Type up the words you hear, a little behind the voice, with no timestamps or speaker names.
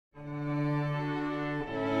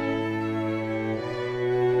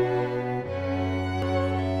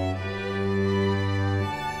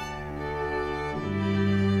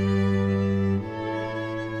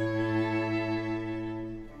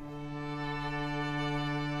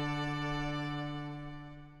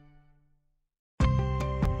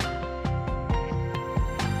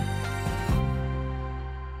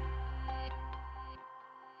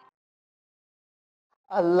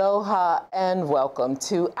Aloha and welcome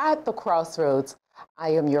to At the Crossroads. I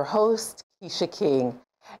am your host, Kecia King.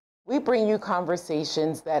 We bring you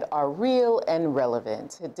conversations that are real and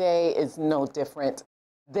relevant. Today is no different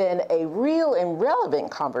than a real and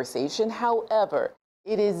relevant conversation. However,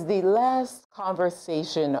 it is the last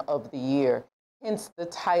conversation of the year, hence the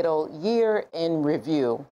title, Year in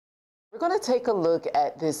Review. We're going to take a look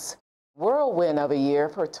at this whirlwind of a year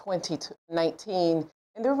for 2019,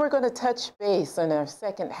 and then we're going to touch base on our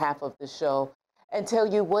second half of the show and tell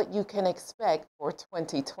you what you can expect for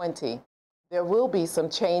 2020. There will be some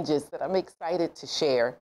changes that I'm excited to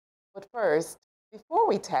share. But first, before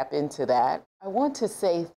we tap into that, I want to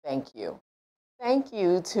say thank you. Thank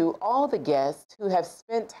you to all the guests who have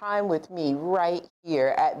spent time with me right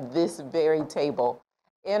here at this very table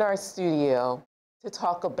in our studio to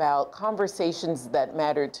talk about conversations that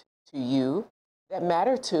mattered to you, that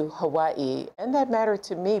matter to Hawaii, and that matter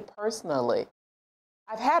to me personally.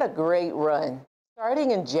 I've had a great run.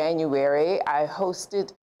 Starting in January, I was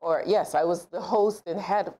the host and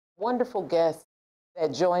had wonderful guests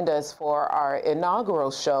that joined us for our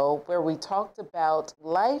inaugural show where we talked about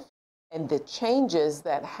life and the changes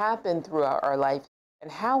that happen throughout our life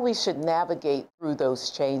and how we should navigate through those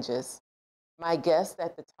changes. My guest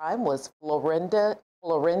at the time was Florenza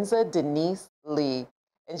Denise Lee,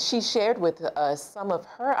 and she shared with us some of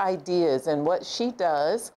her ideas and what she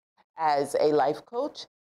does as a life coach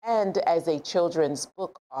and as a children's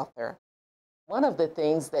book author. One of the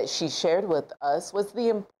things that she shared with us was the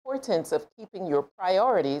importance of keeping your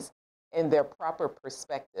priorities in their proper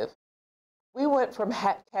perspective. We went from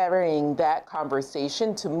carrying that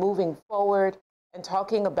conversation to moving forward and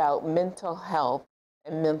talking about mental health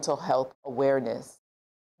and mental health awareness.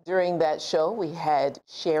 During that show, we had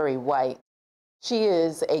Sherry White. She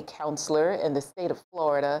is a counselor in the state of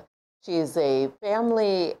Florida. She is a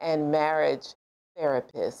family and marriage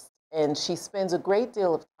therapist, and she spends a great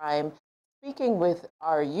deal of time speaking with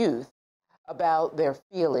our youth about their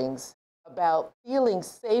feelings, about feeling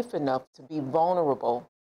safe enough to be vulnerable.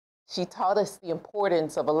 She taught us the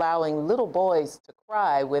importance of allowing little boys to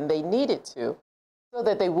cry when they needed to, so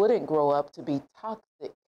that they wouldn't grow up to be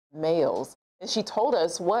toxic males. And she told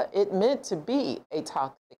us what it meant to be a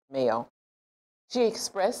toxic male. She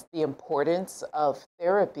expressed the importance of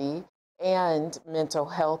therapy and mental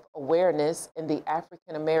health awareness in the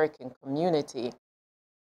African American community.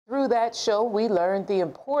 Through that show, we learned the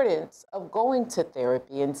importance of going to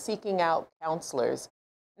therapy and seeking out counselors,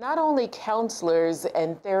 not only counselors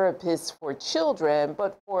and therapists for children,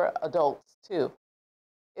 but for adults too.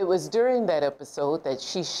 It was during that episode that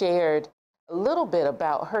she shared a little bit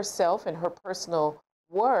about herself and her personal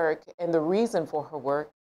work and the reason for her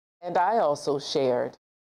work, and I also shared.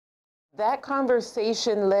 That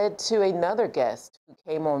conversation led to another guest who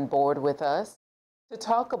came on board with us to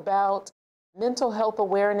talk about mental health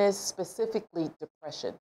awareness, specifically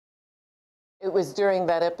depression. It was during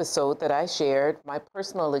that episode that I shared my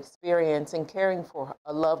personal experience in caring for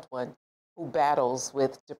a loved one who battles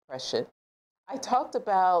with depression. I talked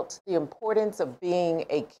about the importance of being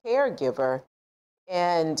a caregiver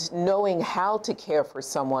and knowing how to care for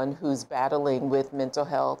someone who's battling with mental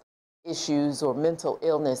health issues or mental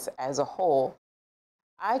illness as a whole.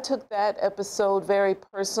 I took that episode very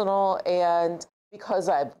personal, and because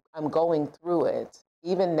I'm going through it,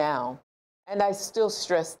 even now, and I still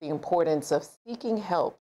stress the importance of seeking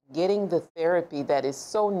help, getting the therapy that is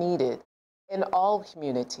so needed in all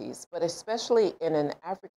communities, but especially in an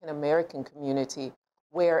African American community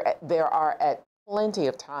where there are at plenty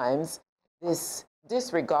of times this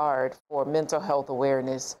disregard for mental health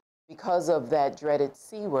awareness because of that dreaded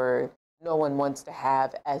C word no one wants to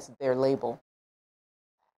have as their label.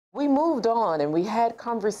 We moved on and we had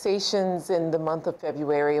conversations in the month of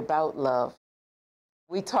February about love.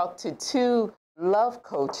 We talked to two love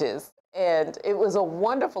coaches, and it was a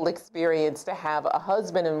wonderful experience to have a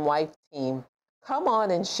husband and wife team come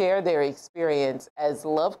on and share their experience as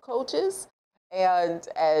love coaches and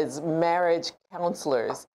as marriage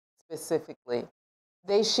counselors specifically.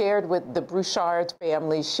 They shared with the Bouchard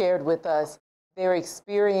family, shared with us their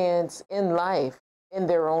experience in life in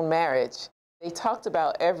their own marriage. They talked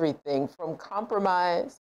about everything from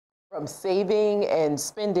compromise, from saving and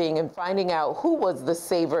spending and finding out who was the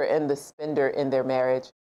saver and the spender in their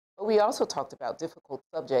marriage. But we also talked about difficult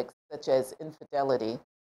subjects such as infidelity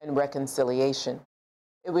and reconciliation.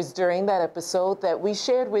 It was during that episode that we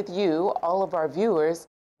shared with you, all of our viewers,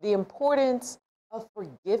 the importance of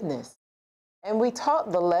forgiveness. And we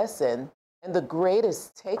taught the lesson and the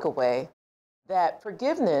greatest takeaway that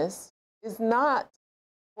forgiveness is not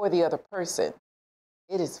for the other person,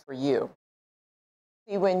 it is for you.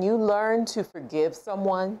 See, when you learn to forgive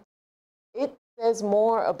someone, it says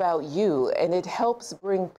more about you and it helps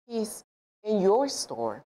bring peace in your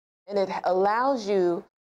store. And it allows you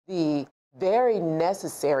the very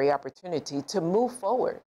necessary opportunity to move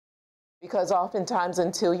forward. Because oftentimes,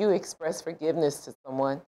 until you express forgiveness to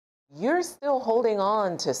someone, you're still holding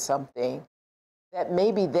on to something that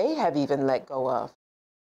maybe they have even let go of.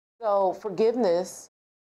 So, forgiveness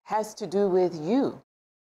has to do with you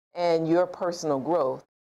and your personal growth.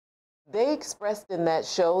 They expressed in that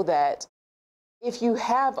show that if you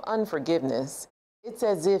have unforgiveness, it's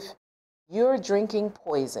as if you're drinking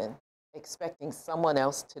poison, expecting someone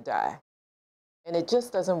else to die. And it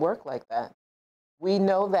just doesn't work like that. We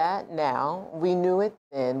know that now. We knew it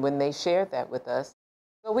then when they shared that with us.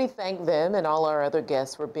 So we thank them and all our other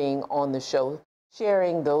guests for being on the show,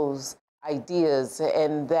 sharing those ideas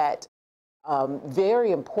and that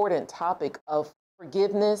very important topic of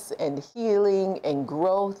forgiveness and healing and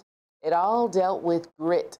growth. It all dealt with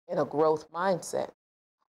grit and a growth mindset.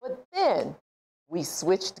 But then we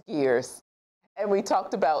switched gears and we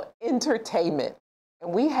talked about entertainment.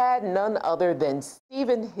 And we had none other than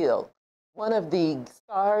Stephen Hill, one of the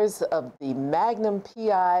stars of the Magnum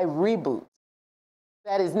PI reboot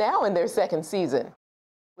that is now in their second season.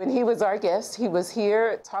 When he was our guest, he was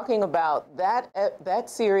here talking about that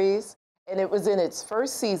series, and it was in its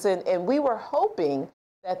first season, and we were hoping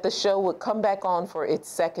that the show would come back on for its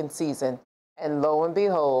second season. And lo and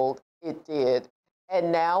behold, it did.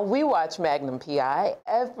 And now we watch Magnum PI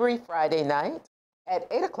every Friday night at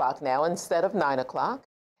 8 o'clock now instead of 9 o'clock.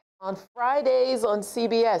 On Fridays on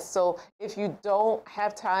CBS. So if you don't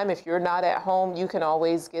have time, if you're not at home, you can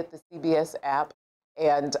always get the CBS app.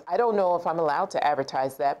 And I don't know if I'm allowed to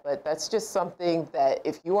advertise that, but that's just something that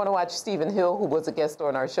if you want to watch Stephen Hill, who was a guest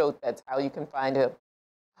on our show, that's how you can find him.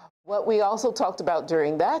 What we also talked about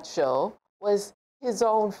during that show was his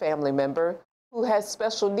own family member who has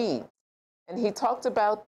special needs. And he talked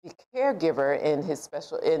about the caregiver in his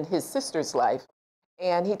sister's life.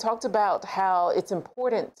 And he talked about how it's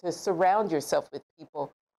important to surround yourself with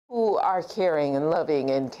people who are caring and loving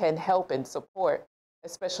and can help and support,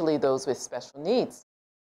 especially those with special needs.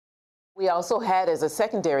 We also had as a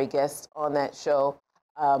secondary guest on that show,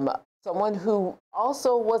 someone who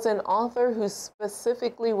also was an author who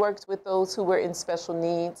specifically worked with those who were in special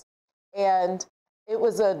needs. And it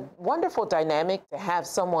was a wonderful dynamic to have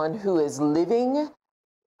someone who is living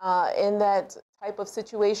in that type of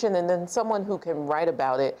situation, and then someone who can write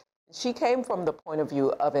about it. She came from the point of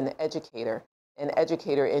view of an educator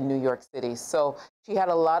in New York City. So she had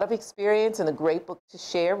a lot of experience and a great book to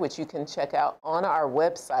share, which you can check out on our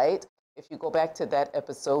website. If you go back to that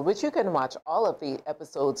episode, which you can watch all of the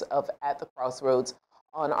episodes of At the Crossroads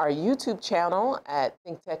on our YouTube channel at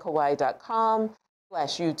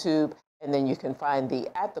thinktechhawaii.com/YouTube, and then you can find the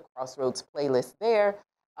At the Crossroads playlist there.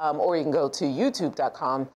 Or you can go to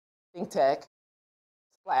youtube.com, ThinkTech/At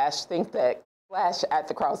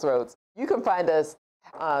the Crossroads. You can find us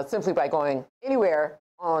simply by going anywhere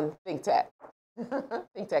on ThinkTech.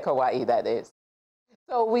 ThinkTech Hawaii, that is.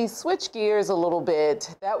 So we switched gears a little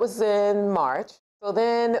bit. That was in March. So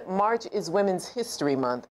then March is Women's History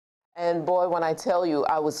Month. And boy, when I tell you,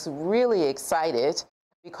 I was really excited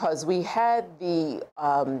because we had the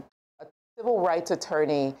civil rights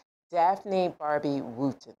attorney, Daphne Barbie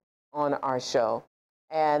Wooten, on our show.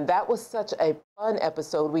 And that was such a fun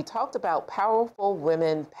episode. We talked about powerful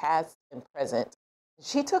women, past and present.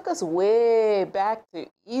 She took us way back to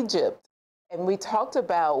Egypt. And we talked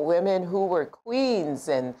about women who were queens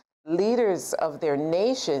and leaders of their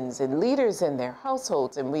nations and leaders in their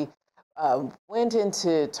households. And we went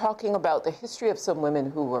into talking about the history of some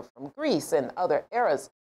women who were from Greece and other eras.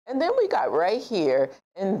 And then we got right here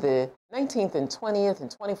in the 19th and 20th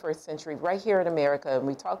and 21st century, right here in America. And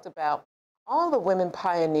we talked about all the women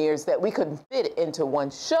pioneers that we couldn't fit into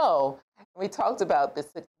one show. We talked about the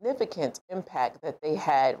significant impact that they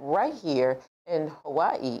had right here in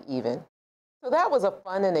Hawaii even. So that was a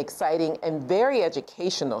fun and exciting and very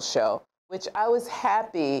educational show, which I was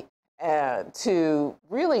happy to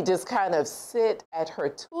really just kind of sit at her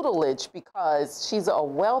tutelage because she's a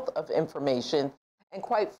wealth of information. And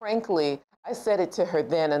quite frankly, I said it to her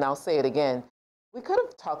then, and I'll say it again. We could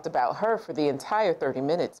have talked about her for the entire 30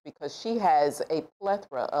 minutes because she has a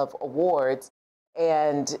plethora of awards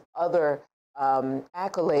and other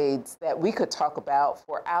accolades that we could talk about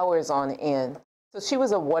for hours on end. So she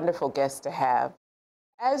was a wonderful guest to have.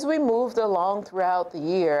 As we moved along throughout the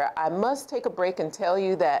year, I must take a break and tell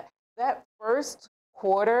you that that first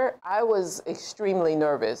quarter, I was extremely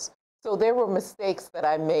nervous. So there were mistakes that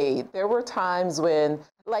I made. There were times when,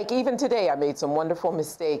 like even today, I made some wonderful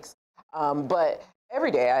mistakes. But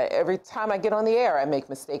every day. Every time I get on the air, I make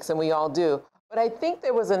mistakes, and we all do. But I think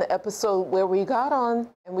there was an episode where we got on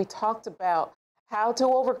and we talked about how to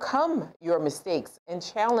overcome your mistakes and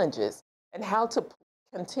challenges and how to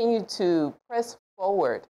continue to press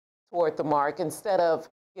forward toward the mark instead of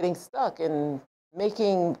getting stuck and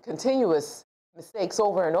making continuous mistakes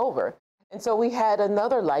over and over. And so we had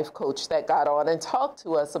another life coach that got on and talked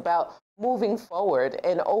to us about moving forward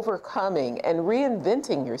and overcoming and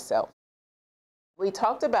reinventing yourself. We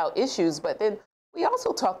talked about issues, but then we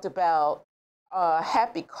also talked about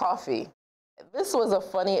happy coffee. This was a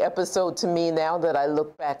funny episode to me now that I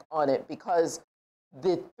look back on it, because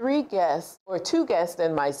the two guests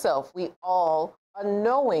and myself, we all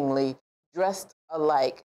unknowingly dressed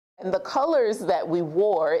alike. And the colors that we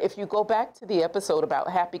wore, if you go back to the episode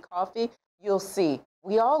about happy coffee, you'll see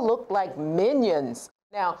we all looked like minions.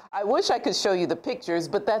 Now, I wish I could show you the pictures,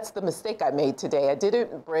 but that's the mistake I made today. I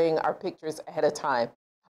didn't bring our pictures ahead of time.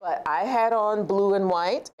 But I had on blue and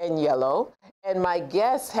white and yellow, and my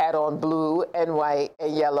guest had on blue and white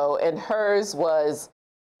and yellow, and hers was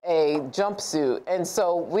a jumpsuit. And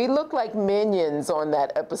so we looked like minions on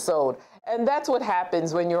that episode. And that's what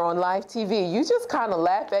happens when you're on live TV. You just kind of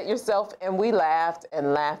laugh at yourself, and we laughed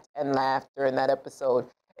and laughed and laughed during that episode.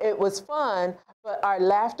 It was fun, but our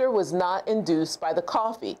laughter was not induced by the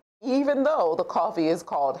coffee, even though the coffee is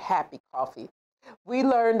called happy coffee. We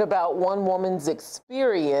learned about one woman's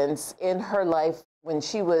experience in her life when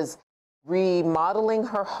she was remodeling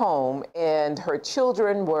her home, and her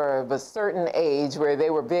children were of a certain age where they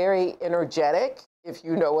were very energetic, if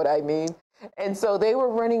you know what I mean. And so they were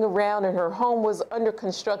running around, and her home was under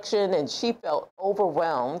construction, and she felt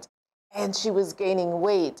overwhelmed, and she was gaining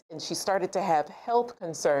weight, and she started to have health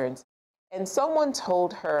concerns. And someone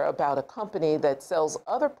told her about a company that sells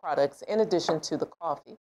other products in addition to the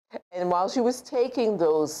coffee. And while she was taking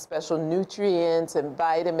those special nutrients and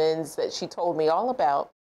vitamins that she told me all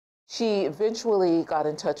about, she eventually got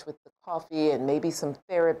in touch with the coffee and maybe some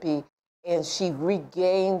therapy, and she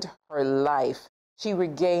regained her life. She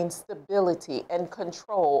regained stability and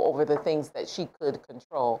control over the things that she could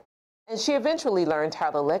control. And she eventually learned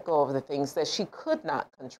how to let go of the things that she could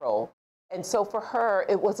not control. And so for her,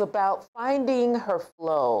 it was about finding her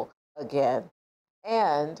flow again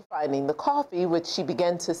and finding the coffee, which she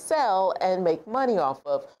began to sell and make money off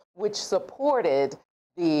of, which supported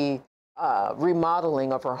the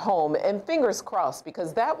remodeling of her home. And fingers crossed,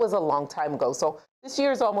 because that was a long time ago. So this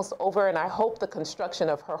year is almost over, and I hope the construction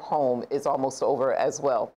of her home is almost over as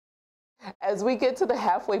well. As we get to the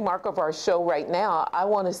halfway mark of our show right now, I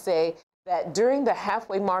want to say that during the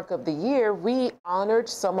halfway mark of the year, we honored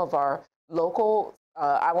some of our local,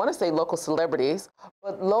 I want to say local celebrities,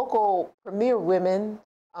 but local premier women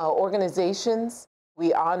organizations.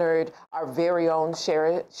 We honored our very own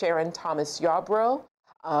Sharon Thomas Yarbrough,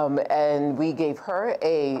 and we gave her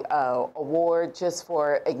a award just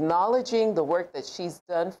for acknowledging the work that she's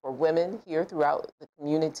done for women here throughout the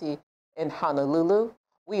community in Honolulu.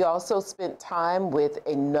 We also spent time with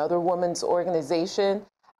another women's organization,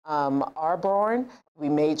 Arborn. We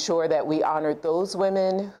made sure that we honored those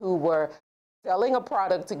women who were selling a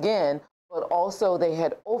product again, but also they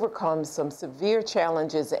had overcome some severe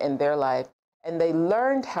challenges in their life, and they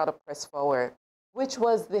learned how to press forward, which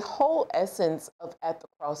was the whole essence of At the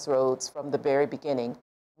Crossroads from the very beginning.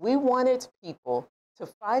 We wanted people to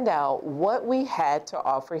find out what we had to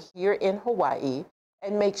offer here in Hawaii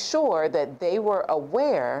and make sure that they were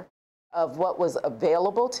aware of what was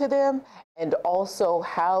available to them, and also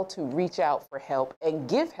how to reach out for help and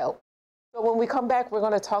give help. So when we come back, we're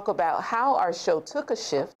going to talk about how our show took a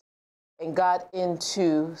shift and got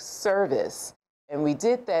into service. And we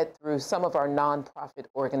did that through some of our nonprofit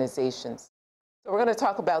organizations. So we're going to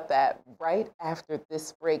talk about that right after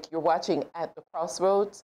this break. You're watching At the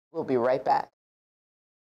Crossroads. We'll be right back.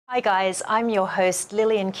 Hi guys, I'm your host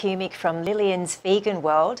Lillian Kumick from Lillian's Vegan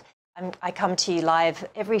World. I come to you live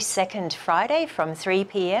every second Friday from 3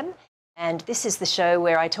 p.m. and this is the show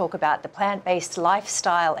where I talk about the plant-based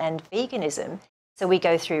lifestyle and veganism. So we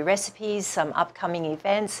go through recipes, some upcoming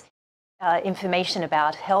events, information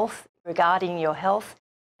about health, regarding your health,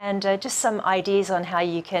 and just some ideas on how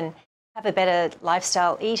you can have a better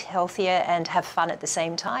lifestyle, eat healthier, and have fun at the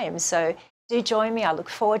same time. So do join me. I look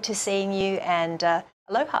forward to seeing you, and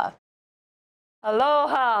aloha.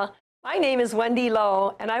 Aloha. My name is Wendy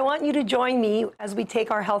Lowe, and I want you to join me as we take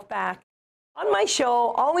our health back. On my show,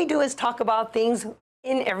 all we do is talk about things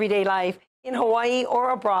in everyday life, in Hawaii or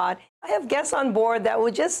abroad. I have guests on board that will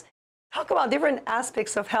just talk about different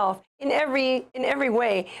aspects of health in every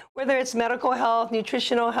way, whether it's medical health,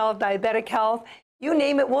 nutritional health, diabetic health. You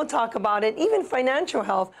name it, we'll talk about it. Even financial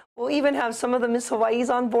health. We'll even have some of the Miss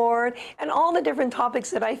Hawaii's on board and all the different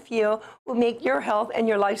topics that I feel will make your health and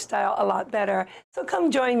your lifestyle a lot better. So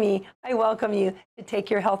come join me. I welcome you to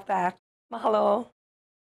take your health back. Mahalo.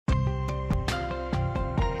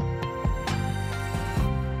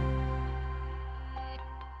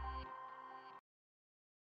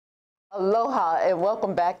 Aloha and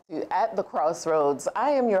welcome back to At the Crossroads.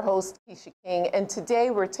 I am your host, Kecia King, and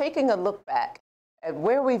today we're taking a look back at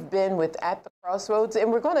where we've been with At the Crossroads,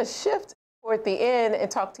 and we're going to shift toward the end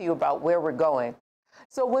and talk to you about where we're going.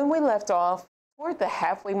 So when we left off, toward the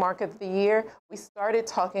halfway mark of the year, we started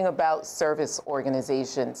talking about service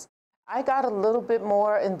organizations. I got a little bit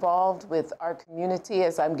more involved with our community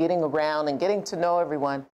as I'm getting around and getting to know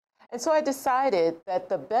everyone. And so I decided that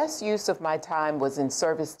the best use of my time was in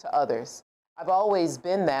service to others. I've always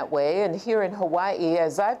been that way, and here in Hawaii,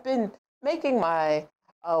 as I've been making my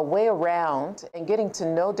way around and getting to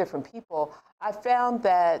know different people, I found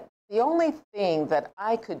that the only thing that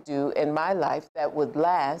I could do in my life that would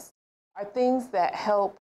last are things that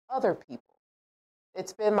help other people.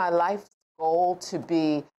 It's been my life's goal to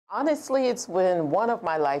be, honestly, it's been one of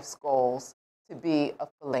my life's goals to be a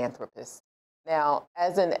philanthropist. Now,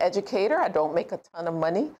 as an educator, I don't make a ton of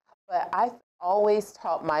money, but I've always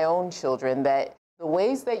taught my own children that the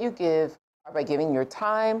ways that you give are by giving your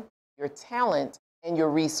time, your talent, and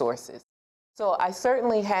your resources. So I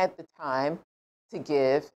certainly had the time to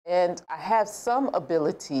give, and I have some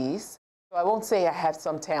abilities. So I won't say I have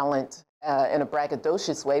some talent in a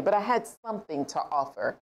braggadocious way, but I had something to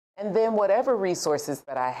offer. And then whatever resources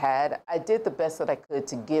that I had, I did the best that I could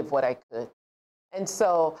to give what I could. And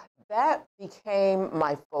so that became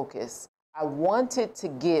my focus. I wanted to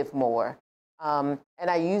give more. And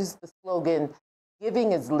I used the slogan,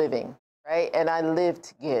 giving is living, right? And I live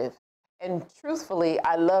to give. And truthfully,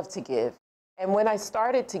 I love to give. And when I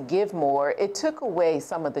started to give more, it took away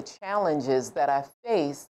some of the challenges that I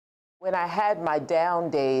faced when I had my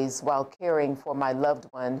down days while caring for my loved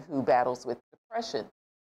one who battles with depression.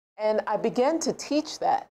 And I began to teach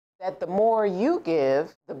that the more you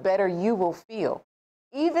give, the better you will feel.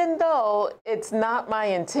 Even though it's not my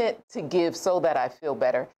intent to give so that I feel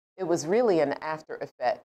better, it was really an after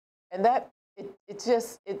effect. And that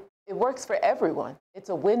it works for everyone. It's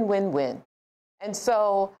a win-win-win. And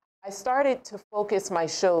so I started to focus my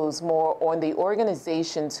shows more on the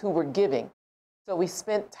organizations who were giving. So we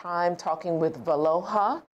spent time talking with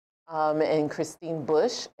Valoha and Christine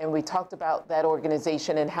Bush, and we talked about that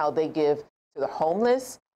organization and how they give to the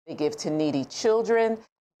homeless, they give to needy children,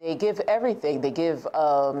 they give everything. They give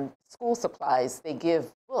school supplies, they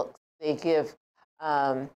give books, they give,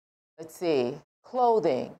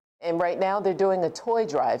 clothing. And right now they're doing a toy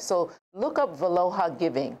drive. So look up Valoha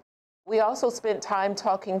Giving. We also spent time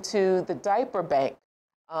talking to the diaper bank,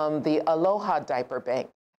 the Aloha Diaper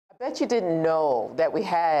Bank. I bet you didn't know that we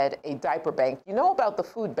had a diaper bank. You know about the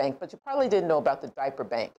food bank, but you probably didn't know about the diaper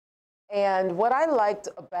bank. And what I liked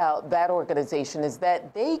about that organization is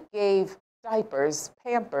that they gave diapers,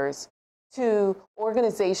 Pampers, to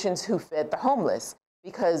organizations who fed the homeless,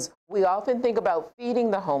 because we often think about feeding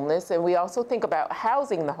the homeless and we also think about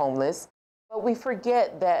housing the homeless, but we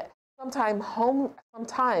forget that sometimes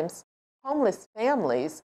homeless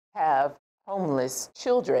families have homeless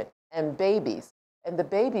children and babies, and the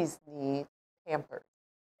babies need Pampers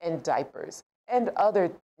and diapers and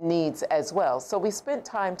other needs as well. So we spent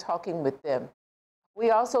time talking with them. We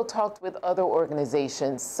also talked with other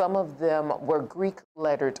organizations. Some of them were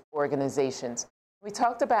Greek-lettered organizations. We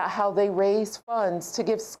talked about how they raise funds to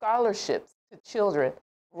give scholarships to children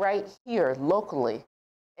right here locally.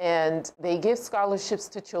 And they give scholarships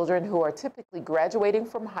to children who are typically graduating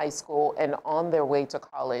from high school and on their way to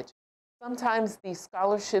college. Sometimes these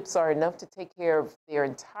scholarships are enough to take care of their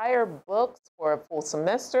entire books for a full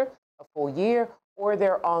semester, a full year, or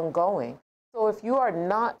they're ongoing. So if you are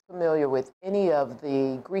not familiar with any of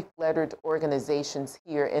the Greek-lettered organizations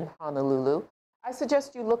here in Honolulu, I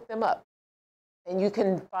suggest you look them up. And you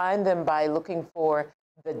can find them by looking for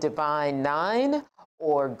the Divine Nine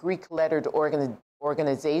or Greek-lettered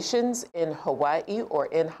organizations in Hawaii or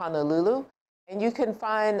in Honolulu. And you can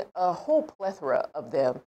find a whole plethora of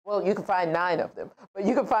them. Well, you can find 9 of them, but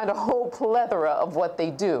you can find a whole plethora of what they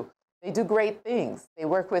do. They do great things. They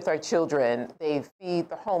work with our children. They feed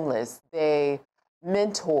the homeless. They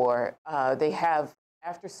mentor. They have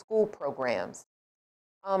after-school programs.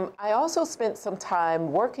 I also spent some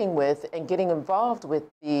time working with and getting involved with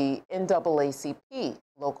the NAACP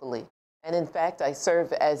locally. And in fact, I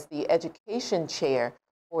serve as the education chair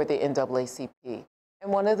for the NAACP.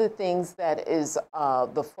 And one of the things that is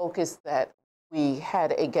the focus that we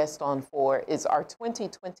had a guest on for is our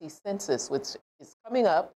 2020 census, which is coming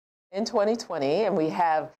up in 2020. And we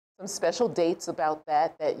have some special dates about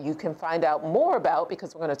that you can find out more about,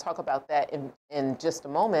 because we're going to talk about that in just a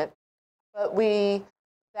moment. But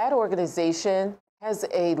that organization has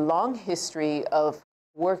a long history of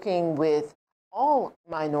working with all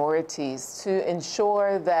minorities to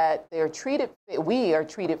ensure that we are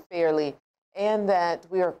treated fairly and that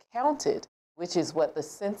we are counted, which is what the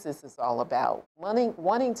census is all about.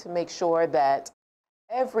 Wanting to make sure that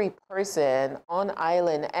every person on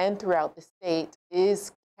island and throughout the state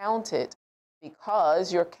is counted,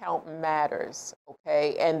 because your count matters,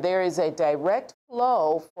 okay? And there is a direct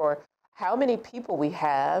flow for how many people we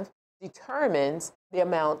have determines the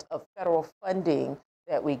amount of federal funding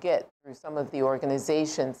that we get through some of the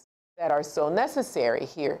organizations that are so necessary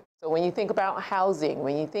here. So when you think about housing,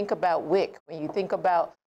 when you think about WIC, when you think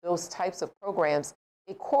about those types of programs,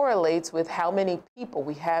 it correlates with how many people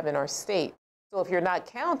we have in our state. So if you're not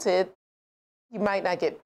counted, you might not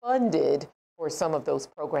get funded for some of those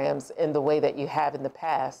programs in the way that you have in the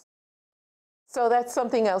past. So that's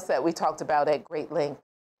something else that we talked about at great length.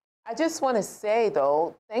 I just want to say,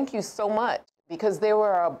 though, thank you so much, because there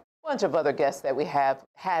were a bunch of other guests that we have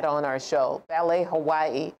had on our show. Ballet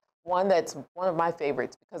Hawaii, one that's one of my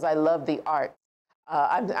favorites because I love the art.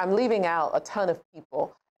 I'm leaving out a ton of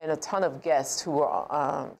people and a ton of guests who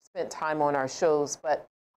spent time on our shows, but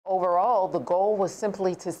overall, the goal was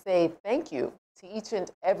simply to say thank you to each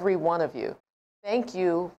and every one of you. Thank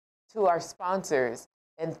you to our sponsors,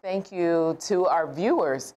 and thank you to our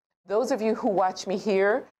viewers. Those of you who watch me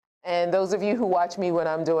here, and those of you who watch me when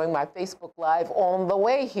I'm doing my Facebook Live on the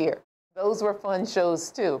way here. Those were fun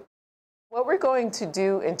shows too. What we're going to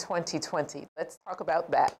do in 2020, let's talk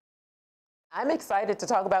about that. I'm excited to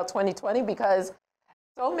talk about 2020 because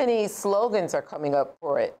so many slogans are coming up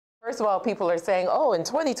for it. First of all, people are saying, oh, in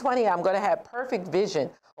 2020, I'm going to have perfect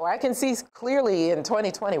vision, or I can see clearly in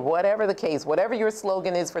 2020, whatever the case, whatever your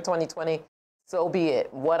slogan is for 2020, so be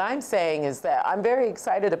it. What I'm saying is that I'm very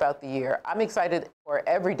excited about the year. I'm excited for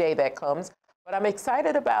every day that comes, but I'm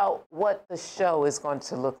excited about what the show is going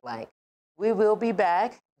to look like. We will be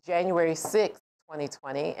back January 6th,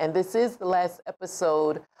 2020, and this is the last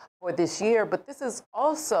episode for this year, but this is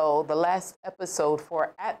also the last episode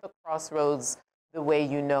for At the Crossroads, the way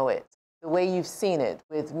you know it, the way you've seen it,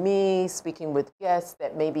 with me speaking with guests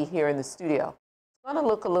that may be here in the studio. It's going to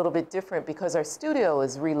look a little bit different because our studio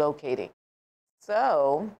is relocating.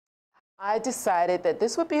 So I decided that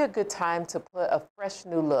this would be a good time to put a fresh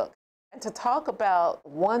new look and to talk about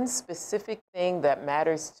one specific thing that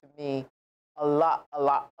matters to me a lot,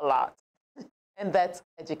 and that's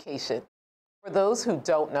education. For those who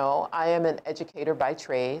don't know, I am an educator by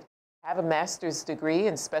trade, have a master's degree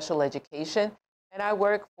in special education, and I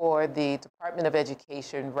work for the Department of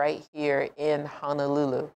Education right here in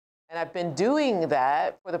Honolulu. And I've been doing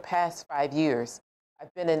that for the past 5 years.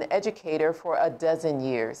 I've been an educator for a dozen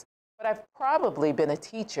years, but I've probably been a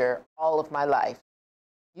teacher all of my life.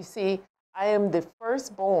 You see, I am the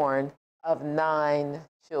firstborn of 9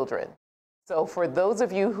 children. So for those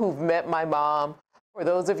of you who've met my mom, for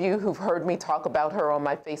those of you who've heard me talk about her on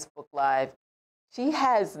my Facebook Live, she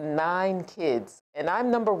has 9 kids, and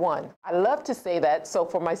I'm number 1. I love to say that, so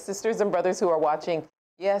for my sisters and brothers who are watching,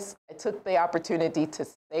 yes, I took the opportunity to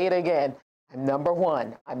say it again. I'm number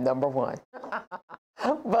 1. I'm number 1.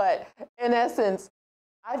 But in essence,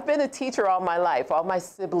 I've been a teacher all my life. All my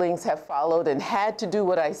siblings have followed and had to do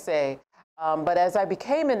what I say. But as I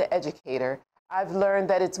became an educator, I've learned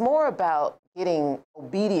that it's more about getting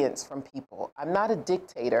obedience from people. I'm not a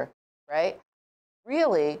dictator, right?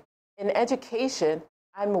 Really, in education,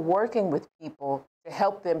 I'm working with people to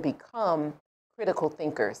help them become critical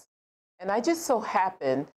thinkers. And I just so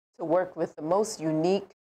happen to work with the most unique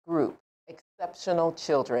group, exceptional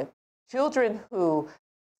children. Children who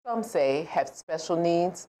some say have special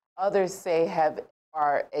needs, others say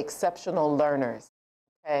are exceptional learners,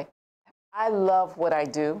 okay? I love what I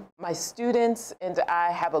do. My students and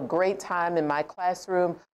I have a great time in my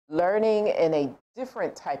classroom learning in a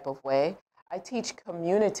different type of way. I teach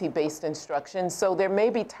community-based instruction, so there may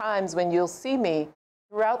be times when you'll see me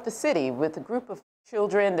throughout the city with a group of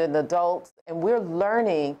children and adults, and we're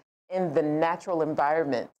learning in the natural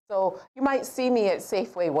environment. So you might see me at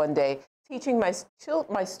Safeway one day teaching my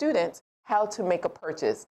students how to make a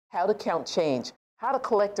purchase, how to count change, how to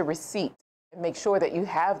collect a receipt and make sure that you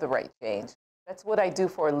have the right change. That's what I do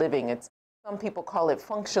for a living. Some people call it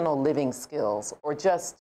functional living skills or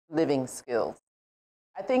just living skills.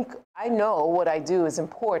 I think I know what I do is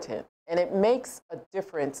important, and it makes a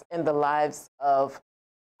difference in the lives of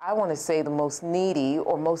I want to say, the most needy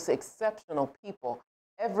or most exceptional people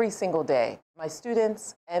every single day, my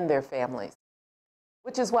students and their families,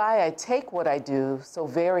 which is why I take what I do so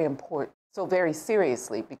very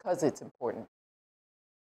seriously, because it's important.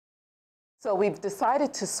 So we've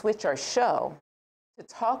decided to switch our show to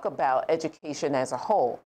talk about education as a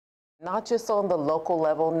whole, not just on the local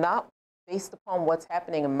level, not based upon what's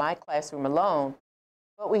happening in my classroom alone,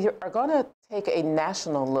 but we are going to take a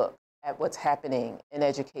national look at what's happening in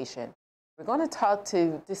education. We're going to talk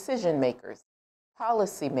to decision makers,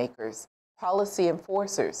 policy makers, policy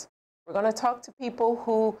enforcers. We're going to talk to people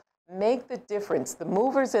who make the difference, the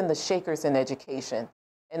movers and the shakers in education.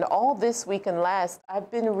 And all this week and last, I've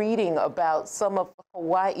been reading about some of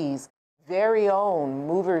Hawaii's very own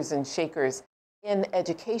movers and shakers in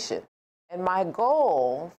education. And my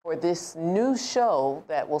goal for this new show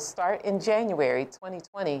that will start in January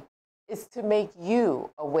 2020 is to make you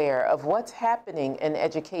aware of what's happening in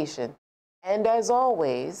education. And as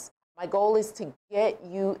always, my goal is to get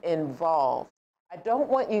you involved. I don't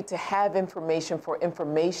want you to have information for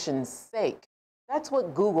information's sake. That's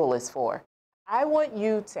what Google is for. I want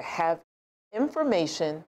you to have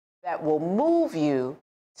information that will move you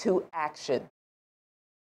to action.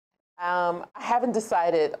 I haven't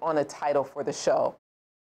decided on a title for the show,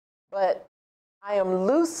 but I am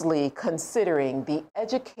loosely considering the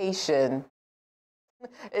education.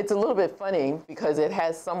 It's a little bit funny because it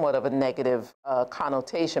has somewhat of a negative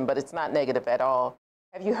connotation, but it's not negative at all.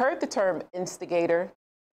 Have you heard the term instigator?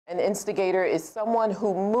 An instigator is someone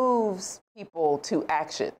who moves people to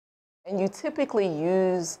action. And you typically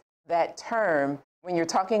use that term when you're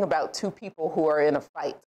talking about two people who are in a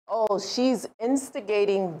fight. Oh, she's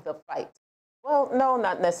instigating the fight. Well, no,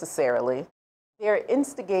 not necessarily. They're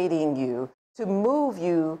instigating you to move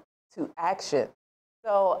you to action.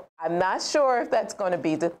 So I'm not sure if that's going to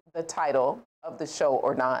be the title of the show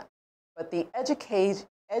or not, but the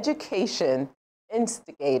education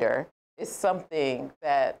instigator is something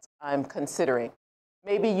that I'm considering.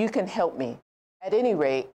 Maybe you can help me. At any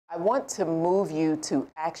rate, I want to move you to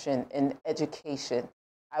action in education.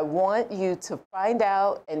 I want you to find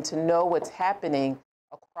out and to know what's happening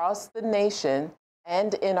across the nation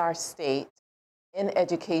and in our state in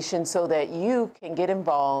education so that you can get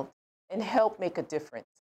involved and help make a difference.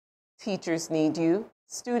 Teachers need you,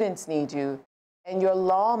 students need you, and your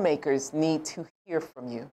lawmakers need to hear from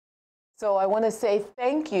you. So I want to say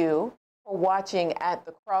thank you for watching at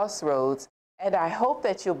the Crossroads, and I hope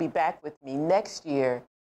that you'll be back with me next year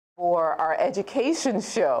for our education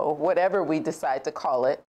show, whatever we decide to call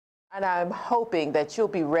it. And I'm hoping that you'll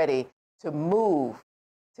be ready to move,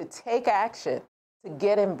 to take action, to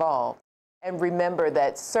get involved. And remember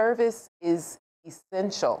that service is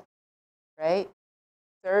essential, right?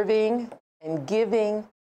 Serving and giving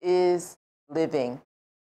is living.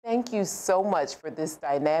 Thank you so much for this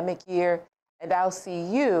dynamic year, and I'll see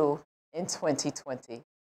you in 2020.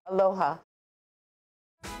 Aloha.